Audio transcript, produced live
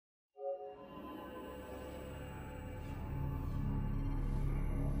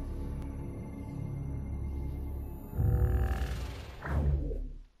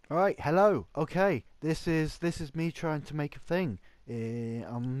Alright, hello. Okay, this is me trying to make a thing.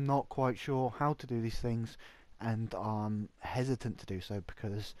 I'm not quite sure how to do these things, and I'm hesitant to do so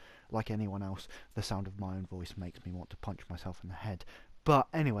because, like anyone else, the sound of my own voice makes me want to punch myself in the head. But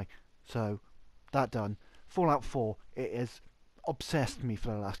anyway, so that done. Fallout 4, it has obsessed me for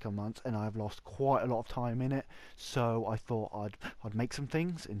the last couple of months, and I've lost quite a lot of time in it. So I thought I'd make some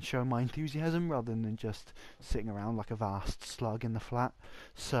things and show my enthusiasm rather than just sitting around like a vast slug in the flat.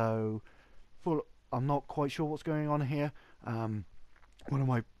 So full, I'm not quite sure what's going on here. Um, One of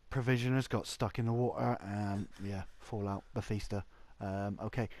my provisioners got stuck in the water, and yeah, Fallout Bethesda.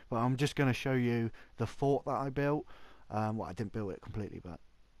 Okay, but I'm just going to show you the fort that I built. Well, I didn't build it completely, but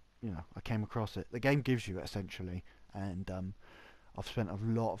I came across it. The game gives you it essentially, and I've spent a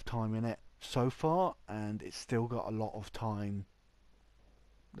lot of time in it so far, and it's still got a lot of time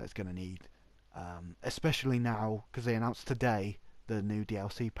that's going to need, especially now because they announced today the new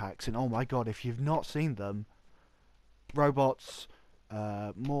DLC packs. And oh my god, if you've not seen them, robots,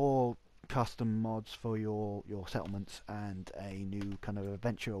 more custom mods for your settlements, and a new kind of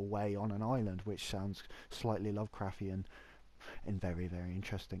adventure away on an island, which sounds slightly Lovecraftian and very very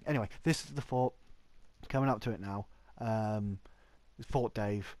interesting. Anyway, this is the fort. Coming up to it now. Fort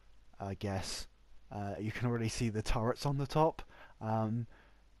Dave, I guess. You can already see the turrets on the top. Um,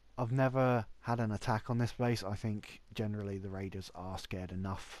 I've never had an attack on this base. I think generally the raiders are scared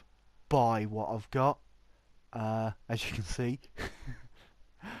enough by what I've got. As you can see,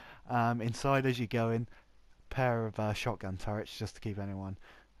 inside as you go in, pair of shotgun turrets just to keep any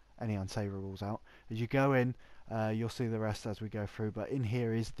unsavourables out. As you go in, you'll see the rest as we go through. But in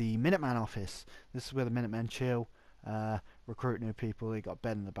here is the Minuteman office. This is where the Minutemen chill, recruit new people. They got a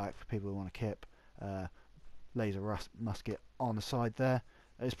bed in the back for people who want to kip. Laser musket on the side there.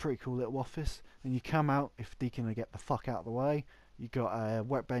 It's a pretty cool little office. And you come out if Deacon will get the fuck out of the way. You got a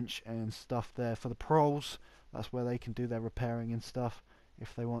workbench and stuff there for the proles. That's where they can do their repairing and stuff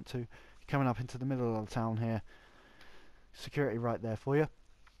if they want to. You're coming up into the middle of the town here. Security right there for you.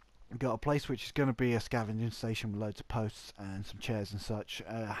 You've got a place which is going to be a scavenging station with loads of posts and some chairs and such.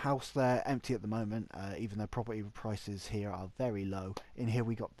 House there, empty at the moment, even though property prices here are very low. In here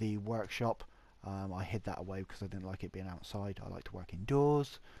we got the workshop. I hid that away because I didn't like it being outside. I like to work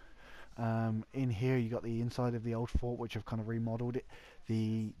indoors. In here you got the inside of the old fort, which I've kind of remodeled it.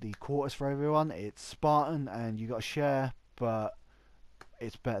 The quarters for everyone. It's Spartan and you got to share, but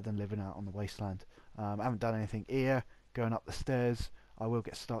it's better than living out on the wasteland. I haven't done anything here. Going up the stairs, I will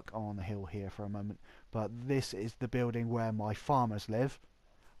get stuck on the hill here for a moment, but this is the building where my farmers live.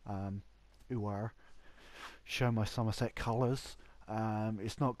 Who are show my Somerset colours.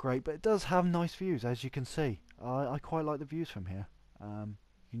 It's not great, but it does have nice views, as you can see. I quite like the views from here. You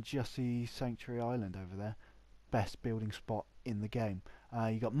can just see Sanctuary Island over there. Best building spot in the game.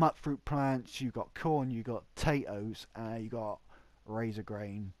 You got nut fruit plants, you got corn, you got potatoes, you got razor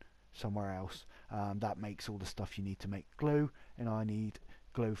grain somewhere else. That makes all the stuff you need to make glue, and I need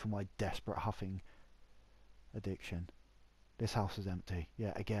glue for my desperate huffing addiction. This house is empty.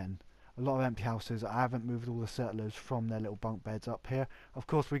 Yeah, again, a lot of empty houses. I haven't moved all the settlers from their little bunk beds up here. Of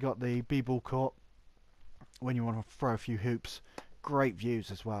course, we got the b-ball court when you want to throw a few hoops. Great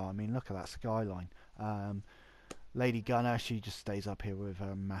views as well. I mean, look at that skyline. Lady Gunner, she just stays up here with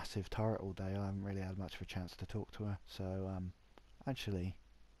her massive turret all day. I haven't really had much of a chance to talk to her. So, actually,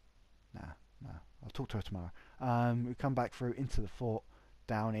 nah. I'll talk to her tomorrow. We come back through into the fort.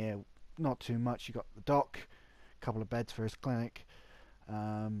 Down here, not too much. You got the dock, a couple of beds for his clinic.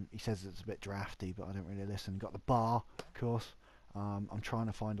 He says it's a bit drafty, but I don't really listen. Got the bar, of course. I'm trying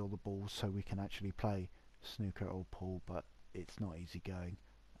to find all the balls so we can actually play snooker or pool, but it's not easy going.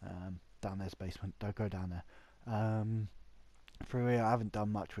 Down there's basement. Don't go down there. Through here, I haven't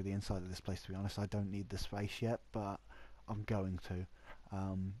done much with the inside of this place, to be honest. I don't need the space yet, but I'm going to.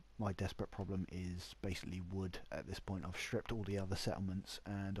 My desperate problem is basically wood at this point. I've stripped all the other settlements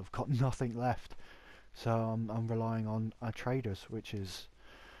and I've got nothing left. So I'm relying on traders, which is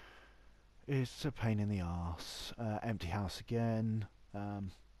a pain in the arse. Empty house again.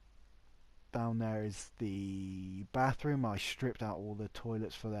 Down there is the bathroom. I stripped out all the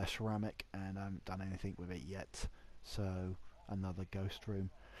toilets for their ceramic and I haven't done anything with it yet. So another ghost room.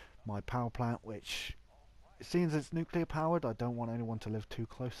 My power plant, which seems it's nuclear powered. I don't want anyone to live too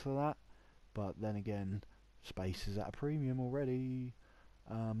close to that. But then again, space is at a premium already.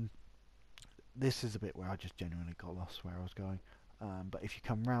 This is a bit where I just genuinely got lost where I was going. But if you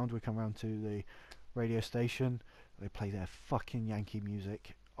come round, we come round to the radio station. They play their fucking Yankee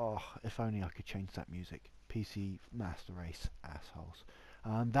music. Oh, if only I could change that music. PC Master Race assholes.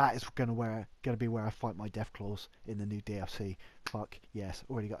 That is gonna be where I fight my death claws in the new DLC. Fuck yes,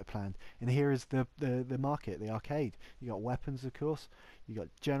 already got it planned. And here is the market, the arcade. You got weapons, of course. You got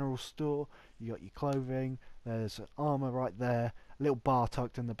general store. You got your clothing. There's armor right there. A little bar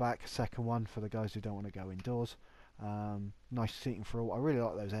tucked in the back. Second one for the guys who don't want to go indoors. Nice seating for all. I really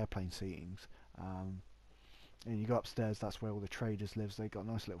like those airplane seatings. And you go upstairs. That's where all the traders live. They got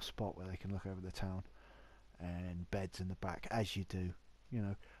a nice little spot where they can look over the town. And beds in the back, as you do. You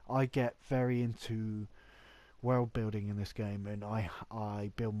know, I get very into world building in this game, and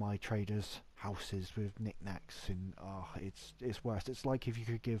I build my traders houses with knickknacks, and it's worse. It's like if you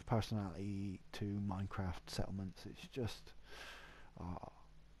could give personality to Minecraft settlements. It's just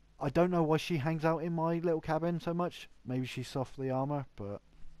I don't know why she hangs out in my little cabin so much. Maybe she's soft for the armor, but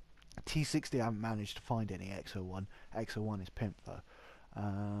T60 I haven't managed to find any XO1. XO1 is pimp though.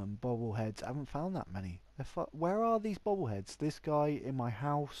 Bobbleheads, I haven't found that many. Where are these bobbleheads? This guy in my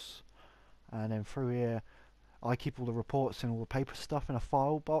house, and then through here I keep all the reports and all the paper stuff in a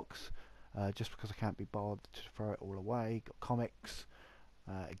file box, just because I can't be bothered to throw it all away. Got comics,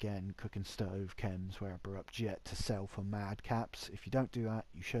 again, cooking stove, chems, where I brew up jet to sell for madcaps. If you don't do that,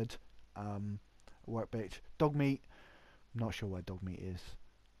 you should. Workbench, dog meat, I'm not sure where dog meat is.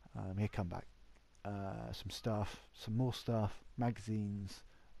 Here, come back. Some stuff, some more stuff, magazines,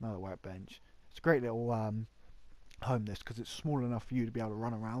 another workbench. It's a great little home this, because it's small enough for you to be able to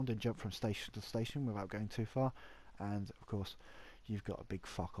run around and jump from station to station without going too far. And of course you've got a big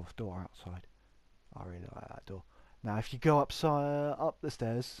fuck off door outside. I really like that door. Now if you go up the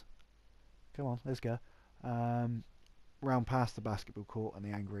stairs, come on, let's go, round past the basketball court and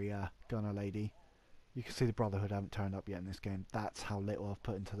the angry gunner lady, you can see the Brotherhood haven't turned up yet in this game. That's how little I've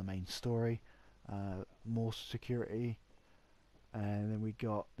put into the main story. More security, and then we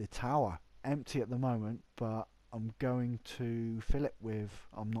got the tower, empty at the moment, but I'm going to fill it with,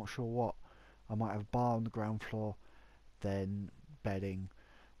 I'm not sure what. I might have a bar on the ground floor, then bedding,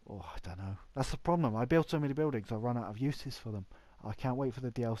 or I don't know. That's the problem. I built so many buildings, I run out of uses for them. I can't wait for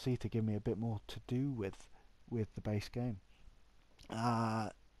the DLC to give me a bit more to do with the base game.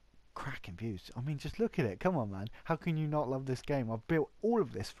 Cracking views. I mean, just look at it. Come on, man. How can you not love this game? I've built all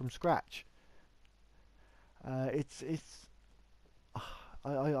of this from scratch. I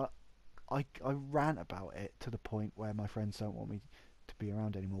rant about it to the point where my friends don't want me to be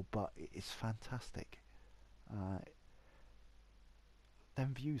around anymore, but it's fantastic.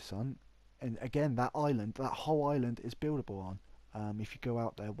 Them views, son. And again, that island, that whole island is buildable on. If you go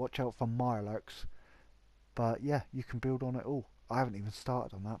out there, watch out for mirelurks. But yeah, you can build on it all. I haven't even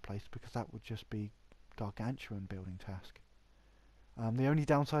started on that place because that would just be gargantuan building task. The only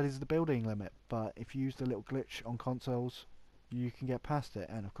downside is the building limit, but if you use the little glitch on consoles, you can get past it.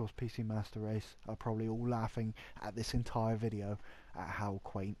 And of course PC Master Race are probably all laughing at this entire video at how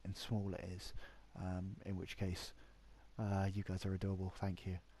quaint and small it is, in which case you guys are adorable, thank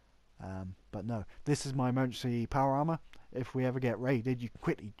you. But no, this is my emergency power armor. If we ever get raided, you can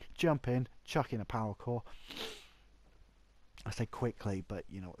quickly jump in, chuck in a power core. I say quickly, but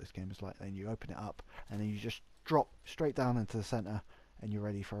you know what this game is like. Then you open it up and then you just drop straight down into the center and you're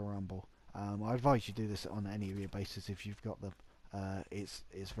ready for a rumble. I advise you do this on any of your bases if you've got them. It's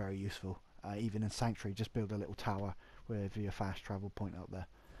very useful. Even in Sanctuary, just build a little tower with your fast travel point up there.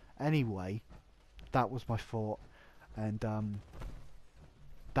 Anyway, that was my thought, and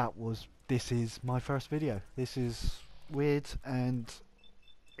this is my first video. This is weird, and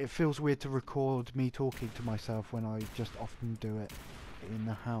it feels weird to record me talking to myself when I just often do it in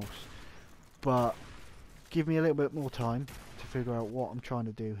the house. But give me a little bit more time to figure out what I'm trying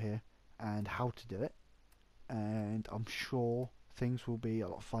to do here and how to do it, and I'm sure things will be a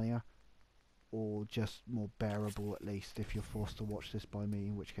lot funnier, or just more bearable at least, if you're forced to watch this by me,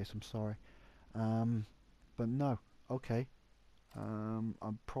 in which case I'm sorry. But no, okay.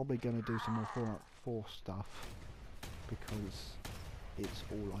 I'm probably going to do some more Fallout 4 stuff, because it's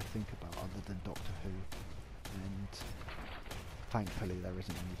all I think about other than Doctor Who, and thankfully there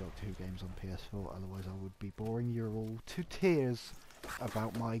isn't any Doctor Who games on PS4, otherwise I would be boring you all to tears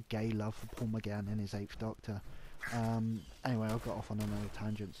about my gay love for Paul McGann and his 8th Doctor. Anyway, I got off on another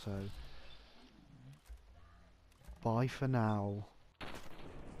tangent, so bye for now.